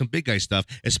big and do some big guy stuff,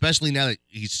 especially now that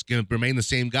he's going to remain the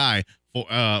same guy for,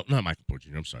 not Michael Porter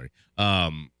Jr., I'm sorry.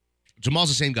 Jamal's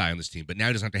the same guy on this team, but now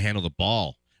he doesn't have to handle the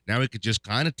ball. Now he could just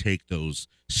kind of take those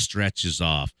stretches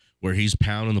off where he's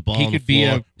pounding the ball on the floor. He could be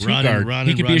a two guard.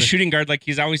 He could be a running. shooting guard like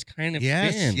he's always kind of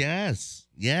been. Yes.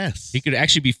 He could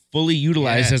actually be fully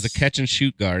utilized as a catch and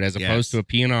shoot guard as opposed to a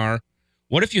PNR.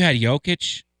 What if you had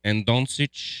Jokic and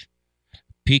Doncic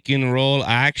pick and roll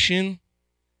action?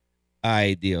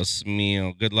 Ay, Dios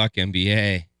mío. Good luck,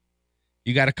 NBA.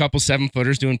 You got a couple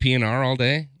 7-footers doing PNR all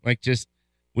day? Like just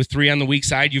with 3 on the weak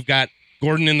side, you've got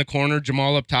Gordon in the corner,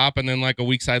 Jamal up top, and then like a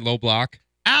weak side low block.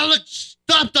 Alex,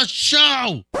 stop the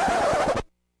show!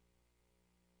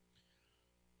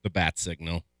 The bat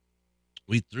signal.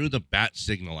 We threw the bat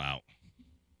signal out.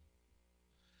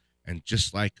 And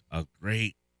just like a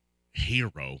great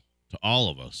hero to all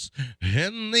of us,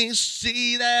 and they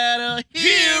see that a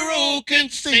hero can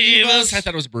save us. I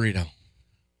thought it was burrito.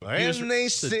 And they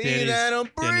say that a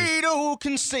burrito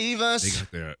can save us. They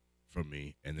got that from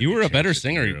me. And you were a better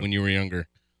singer when you were younger.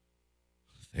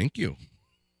 Thank you.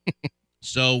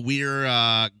 So we're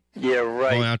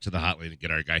going out to the hotline to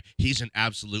get our guy. He's an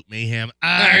absolute mayhem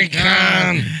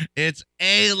icon. It's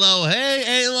Alo.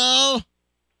 Hey, Alo.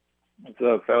 What's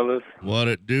up, fellas? What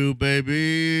it do,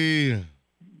 baby?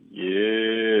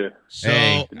 Yeah. So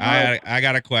hey, I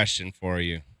got a question for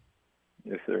you.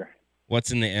 Yes, sir.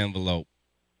 What's in the envelope?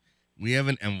 We have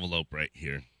an envelope right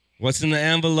here. What's in the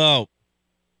envelope?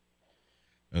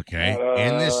 Okay.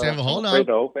 In this envelope, hold on.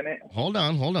 To open it. Hold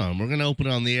on. We're going to open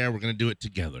it on the air. We're going to do it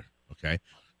together. Okay.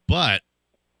 But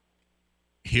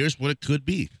here's what it could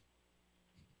be.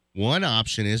 One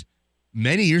option is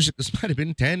many years, this might have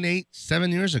been 10, 8,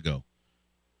 7 years ago.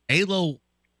 Alo,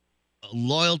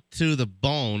 loyal to the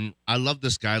bone. I love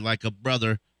this guy like a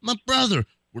brother. My brother.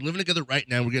 We're living together right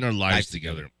now. We're getting our lives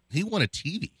together. He won a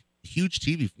TV, huge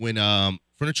TV when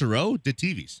Furniture Row did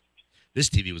TVs. This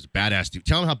TV was badass.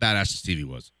 Tell them how badass this TV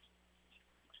was.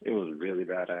 It was really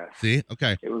badass. See?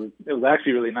 Okay. It was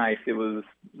actually really nice. It was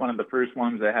one of the first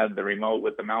ones that had the remote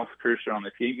with the mouse cursor on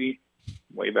the TV.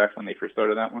 Way back when they first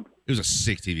started that one. It was a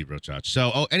sick TV, bro, Chach.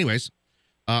 So, anyways,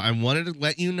 I wanted to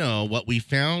let you know what we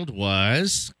found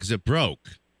was, because it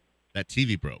broke. That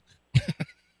TV broke.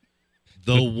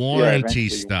 The warranty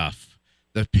stuff.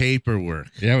 The paperwork.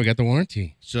 Yeah, we got the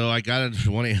warranty. So I got a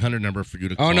 1-800 number for you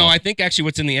to call. Oh, no, I think actually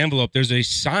what's in the envelope, there's a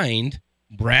signed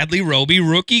Bradley Roby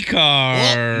rookie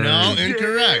card. Oh, no,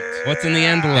 incorrect. What's in the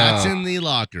envelope? That's in the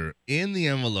locker. In the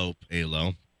envelope,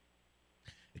 Alo.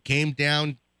 It came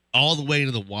down all the way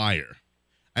to the wire.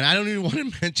 And I don't even want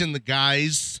to mention the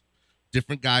guys,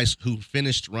 different guys who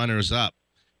finished runners up,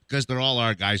 because they're all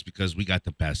our guys because we got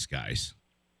the best guys.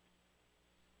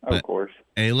 Of course.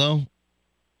 Alo,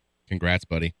 congrats,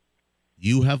 buddy.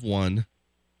 You have won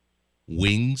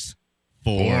wings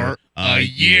for a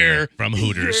year from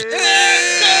Hooters. Let's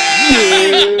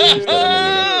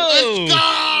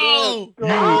go!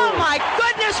 Oh, my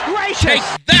goodness gracious! Take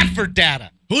that for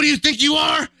data. Who do you think you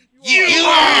are? You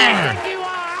are!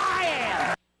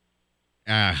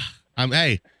 I'm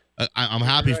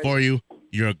happy for you.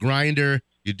 You're a grinder.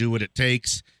 You do what it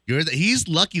takes. He's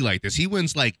lucky like this. He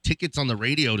wins like tickets on the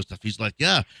radio to stuff. He's like,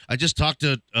 yeah, I just talked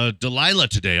to Delilah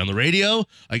today on the radio.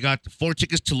 I got 4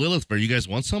 tickets to Lilith Fair. You guys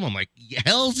want some? I'm like,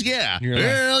 hells yeah.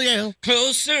 Hell yeah.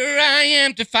 Closer I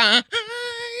am to find.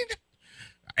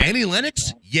 Annie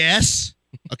Lennox? Yes.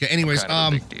 Okay, anyways,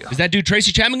 is that dude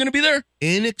Tracy Chapman going to be there?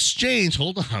 In exchange,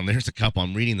 hold on. There's a couple.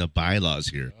 I'm reading the bylaws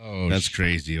here. Oh, that's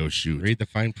crazy. Oh, shoot. Read the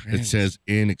fine print. It says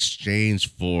in exchange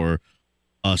for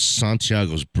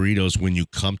Santiago's burritos when you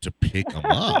come to pick them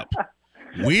up.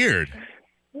 Weird.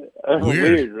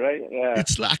 Weird, right? Yeah.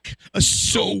 It's like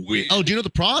so weird. Oh, do you know the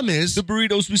problem is? The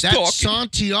burritos was that talking.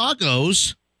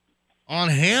 Santiago's on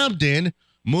Hamden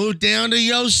moved down to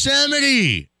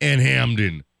Yosemite in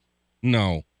Hamden.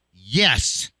 No.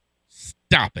 Yes.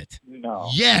 Stop it. No.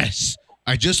 Yes.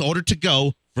 I just ordered to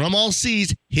go from All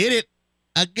Seas, hit it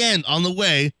again on the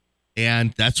way,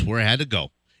 and that's where I had to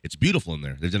go. It's beautiful in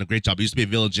there. They've done a great job. It used to be a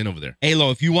Village Inn over there.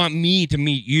 Alo, if you want me to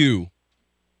meet you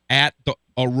at the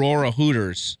Aurora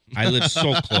Hooters, I live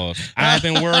so close. I've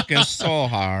been working so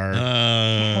hard.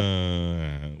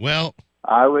 Well,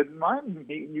 I wouldn't mind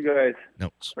meeting you guys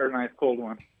no. for a nice cold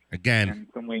one. Again. And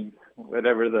some wings,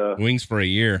 whatever the wings for a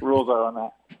year rules are on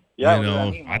that. Yeah, you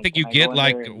know, I think you get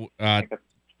like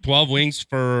 12 wings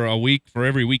for a week for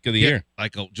every week of the year.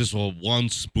 Like just one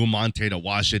spumante to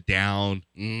wash it down,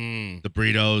 the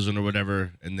burritos and or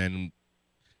whatever, and then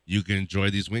you can enjoy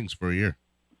these wings for a year.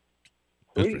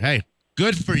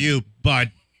 Good for you,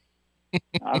 bud.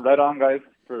 Right on, guys,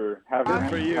 for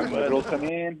having the girls come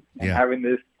in and having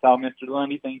this. Tell Mr.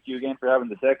 Lundy, thank you again for having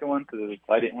the second one because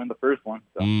I didn't win the first one.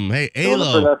 So hey,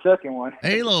 Alo, for that second one.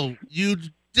 Alo, you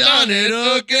done it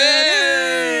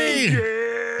again.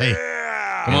 Hey,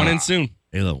 come on in soon.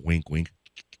 Alo, wink, wink.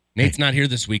 Nate's not here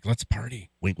this week. Let's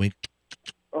party. Wink, wink.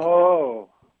 Oh.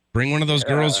 Bring one of those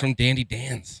girls from Dandy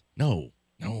Dan's. No.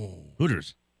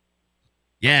 Hooters.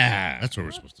 Yeah. That's where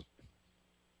we're supposed to.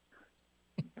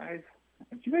 Guys,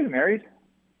 are you guys married?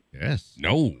 Yes.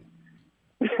 No.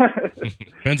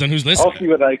 Depends on who's listening. I'll see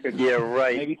what I could do. Yeah,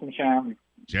 right. Maybe some sham.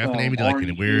 Jeff and Amy did like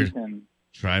a weird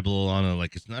tribal on a,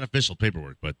 like, it's not official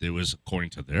paperwork, but it was according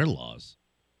to their laws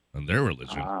and their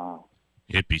religion.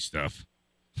 Hippie stuff.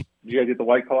 Did you guys get the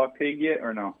White Claw pig yet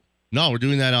or no? No, we're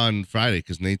doing that on Friday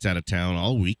because Nate's out of town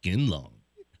all weekend long.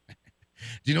 Do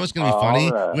you know what's going to be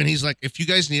funny? Right. When he's like, if you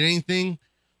guys need anything,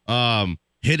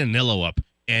 hit Anillo up.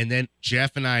 And then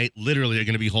Jeff and I literally are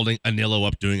going to be holding Anillo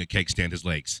up doing a cake stand his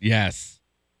legs. Yes.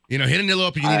 You know, hit Anillo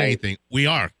up if you need anything. We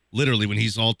are, literally, when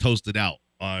he's all toasted out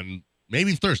on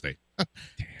maybe Thursday.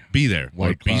 Be there.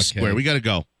 Or be square. Cake. We got to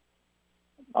go.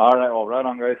 All right. Well, right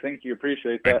on, guys. Thank you.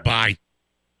 Appreciate that. Right, bye.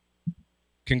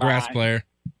 Congrats, player.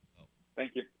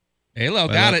 Thank you. Halo,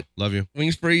 got it. Love you.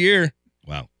 Wings for a year.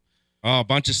 Wow. Oh, a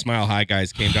bunch of Smile High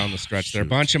guys came down the stretch there. A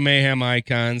bunch of Mayhem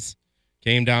icons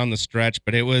came down the stretch,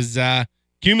 but it was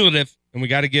cumulative, and we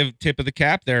got to give tip of the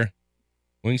cap there.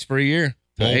 Wings for a year.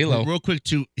 Halo. Real quick,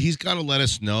 too, he's got to let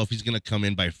us know if he's going to come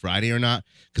in by Friday or not,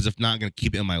 because if not, I'm going to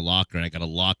keep it in my locker, and I got to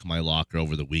lock my locker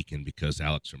over the weekend because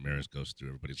Alex Ramirez goes through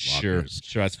everybody's lockers.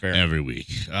 Sure, that's fair. Every week.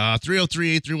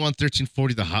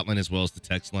 303-831-1340, the hotline as well as the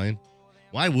text line.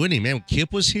 Why wouldn't he, man? When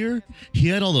Kip was here, he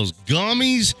had all those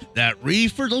gummies, that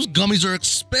reefer. Those gummies are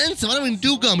expensive. I don't even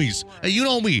do gummies. Hey, you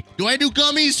know me. Do I do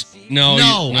gummies?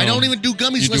 No, I don't even do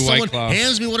gummies unless someone Claw.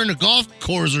 hands me one in a golf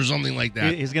course or something like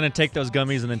that. He's going to take those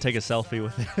gummies and then take a selfie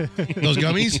with it. Those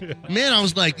gummies? Man, I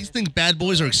was like, these things bad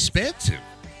boys are expensive.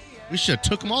 We should have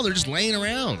took them all. They're just laying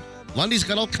around. Lundy's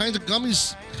got all kinds of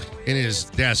gummies in his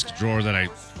desk drawer that I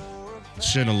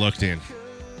shouldn't have looked in.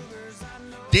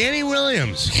 Danny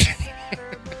Williams.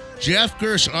 Jeff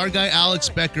Gersh, our guy Alex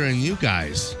Becker, and you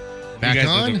guys. Back you guys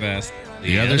on are the best.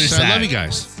 The other side. Love you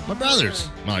guys. My brothers.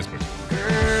 My sports.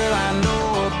 Girl, I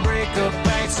know a breakup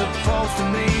ain't supposed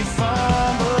to be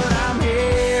fun, but I'm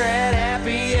here at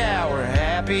happy hour.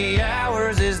 Happy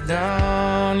hours is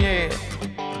done, yeah.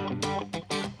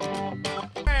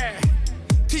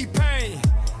 T-Pain,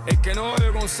 el que no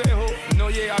oye consejo, no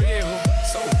llega viejo.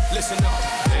 So, listen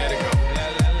up, let it go.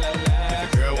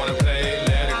 If your girl wanna play,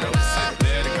 let it go.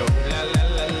 Let it go.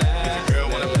 If your girl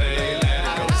wanna play, let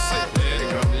it go. Let it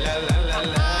go.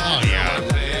 Oh, yeah.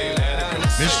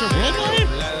 Mr. Worldwide?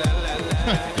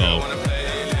 Go.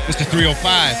 Mr.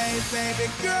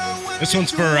 305. This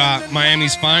one's for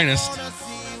Miami's finest,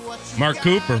 Mark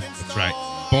Cooper. That's right.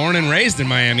 Born and raised in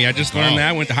Miami. I just learned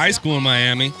that. Went to high school in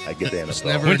Miami. I get that. It's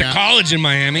never Went to college in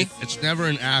Miami. It's never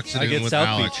an accident I get with South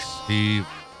Alex. If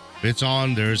it's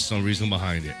on, there's some reason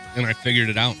behind it. And I figured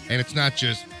it out. And it's not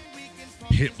just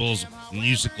Pitbull's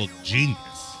musical genius.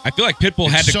 I feel like Pitbull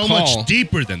had to so call. much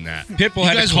deeper than that. Pitbull You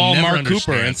had guys to will call never Mark understand.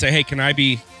 Cooper and say, hey, can I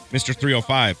be Mr.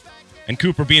 305? And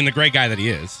Cooper, being the great guy that he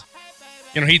is,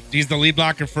 he's the lead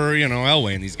blocker for,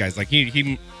 Elway and these guys. Like,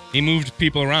 he moved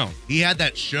people around. He had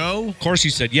that show. Of course,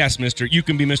 he said, yes, mister, you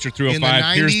can be Mr. 305. In the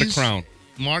 90s, Here's the crown.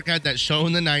 Mark had that show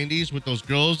in the 90s with those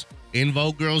girls. In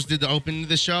Vogue girls did the opening of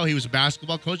the show. He was a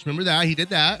basketball coach. Remember that? He did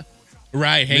that.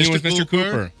 Right, hanging with Mr.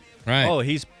 Cooper. Right. Oh,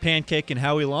 he's pancaking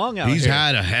Howie Long out He's here.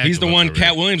 had a heck He's of the a one career.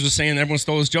 Cat Williams was saying everyone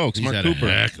stole his jokes. He's Mark had Cooper.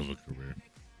 a heck of a career.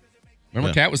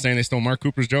 Remember Cat was saying they stole Mark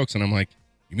Cooper's jokes, and I'm like,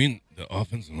 you mean the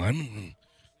offensive lineman?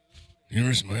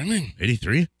 University of Miami?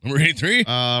 83? Number 83?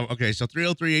 Okay, so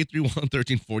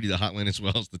 303-831-1340, the hotline as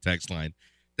well as the text line.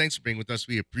 Thanks for being with us.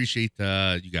 We appreciate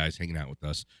you guys hanging out with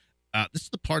us. This is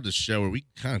the part of the show where we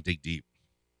kind of dig deep.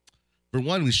 For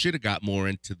one, we should have got more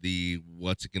into the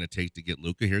what's it going to take to get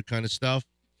Luka here kind of stuff.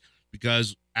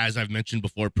 Because as I've mentioned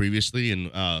before previously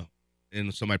in some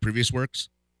of my previous works,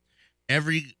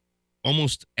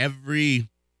 almost every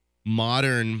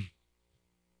modern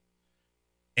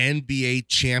NBA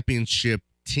championship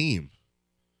team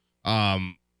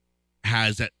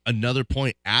has at another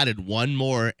point added one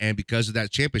more, and because of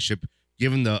that championship,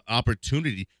 given the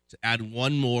opportunity to add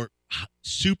one more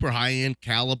super high-end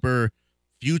caliber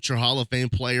future Hall of Fame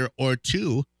player or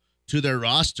two to their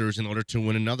rosters in order to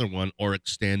win another one or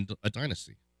extend a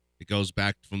dynasty. It goes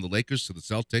back from the Lakers to the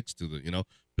Celtics to the,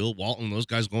 Bill Walton, those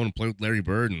guys going to play with Larry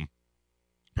Bird and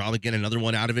probably get another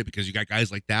one out of it because you got guys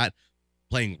like that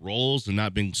playing roles and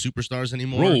not being superstars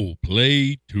anymore. Role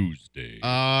Play Tuesday.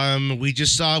 We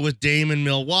just saw it with Dame in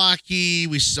Milwaukee.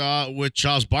 We saw it with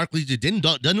Charles Barkley. It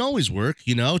doesn't always work,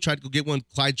 Tried to go get one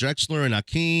Clyde Drexler and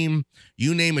Hakeem.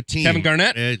 You name a team. Kevin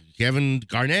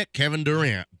Garnett? Kevin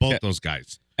Durant. Both those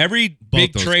guys. Every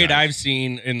big trade I've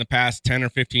seen in the past 10 or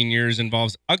 15 years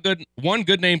involves one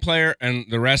good name player, and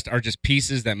the rest are just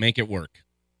pieces that make it work,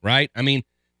 right? I mean,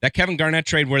 that Kevin Garnett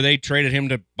trade where they traded him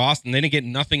to Boston, they didn't get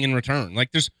nothing in return.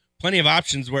 Like, there's plenty of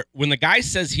options where when the guy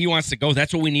says he wants to go,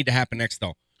 that's what we need to happen next,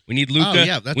 though. We need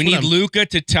Luka. We need Luka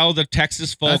to tell the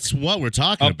Texas folks. That's what we're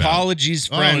talking about. Apologies,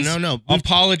 friends. Oh, no.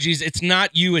 Apologies. It's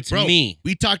not you. It's me.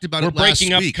 We talked about We're it last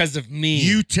breaking up week. because of me.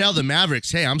 You tell the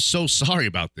Mavericks, hey, I'm so sorry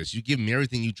about this. You give me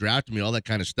everything. You drafted me, all that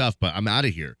kind of stuff, but I'm out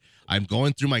of here. I'm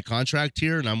going through my contract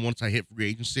here, and once I hit free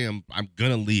agency, I'm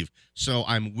going to leave. So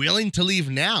I'm willing to leave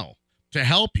now to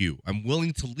help you. I'm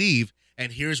willing to leave,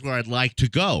 and here's where I'd like to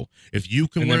go. If you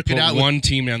can work it out with one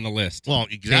team on the list. Well,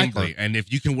 exactly. And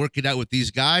if you can work it out with these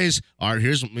guys,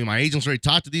 here's my agents already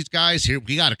talked to these guys. Here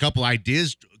we got a couple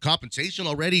ideas, compensation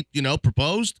already,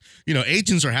 proposed.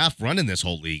 Agents are half running this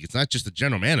whole league. It's not just the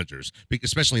general managers,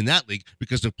 especially in that league,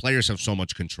 because the players have so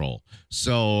much control.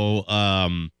 So,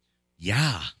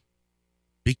 yeah,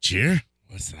 big cheer.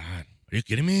 What's that? Are you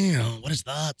kidding me? What is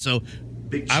that? So,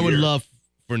 I would love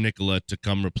for Nikola to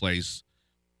come replace.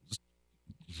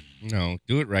 No,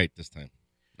 do it right this time.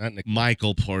 Not Nikola.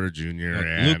 Michael Porter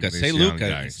Jr. Luka. Say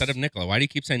Luka instead of Nikola. Why do you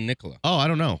keep saying Nikola? Oh, I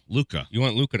don't know. Luka. You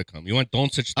want Luka to come. You want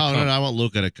Doncic to come. Oh, no, I want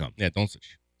Luka to come. Yeah, Doncic.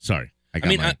 Sorry.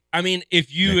 I mean,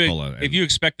 if you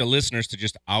expect the listeners to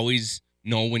just always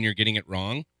know when you're getting it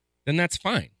wrong, then that's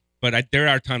fine. But there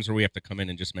are times where we have to come in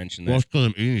and just mention that. Well, it's because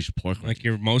I'm English pork. Like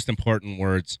your most important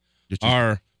words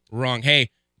are wrong. Hey,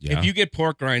 if you get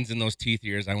pork rinds in those teeth of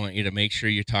yours, I want you to make sure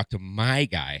you talk to my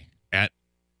guy at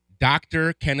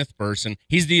Dr. Kenneth Burson.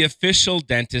 He's the official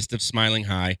dentist of Smiling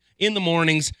High. In the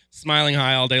mornings, Smiling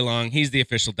High all day long. He's the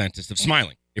official dentist of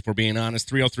Smiling. If we're being honest,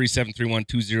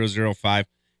 303-731-2005.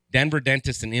 Denver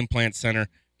Dentist and Implant Center.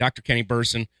 Dr. Kenny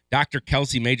Burson, Dr.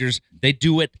 Kelsey Majors. They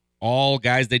do it all,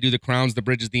 guys. They do the crowns, the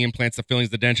bridges, the implants, the fillings,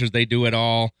 the dentures. They do it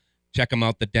all. Check them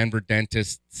out, the Denver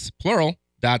Dentists,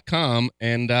 plural.com,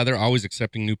 and they're always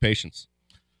accepting new patients.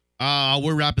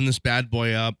 We're wrapping this bad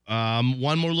boy up.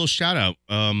 One more little shout out.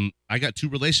 I got 2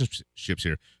 relationships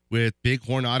here with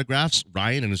Bighorn Autographs,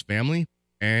 Ryan and his family,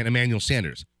 and Emmanuel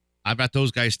Sanders. I've got those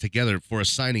guys together for a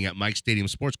signing at Mike's Stadium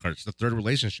Sports Cards. It's the 3rd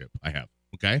relationship I have.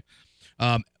 Okay.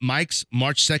 Mike's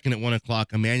March 2nd at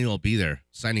 1:00. Emmanuel will be there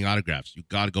signing autographs. You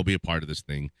got to go be a part of this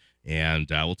thing. And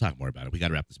we'll talk more about it. We got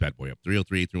to wrap this bad boy up.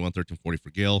 303-831-1340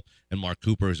 for Gil. And Mark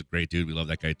Cooper is a great dude. We love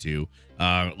that guy too.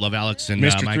 Love Alex and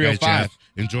Mr. my guy Jeff.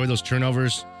 Enjoy those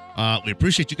turnovers. We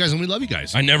appreciate you guys, and we love you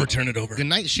guys. I never turn it over. Good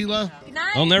night, Sheila. Good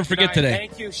night. I'll never forget today.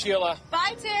 Thank you, Sheila.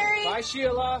 Bye, Terry. Bye,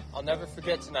 Sheila. I'll never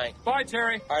forget tonight. Bye,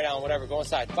 Terry. All right, Alan, whatever. Go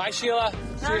inside. Bye, Sheila.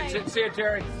 See you,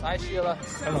 Terry. Bye, Sheila.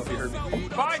 I don't know if you heard me.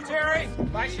 Bye, Terry.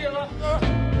 Bye, Sheila.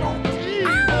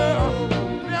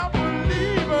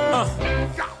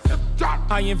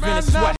 I invented sweat.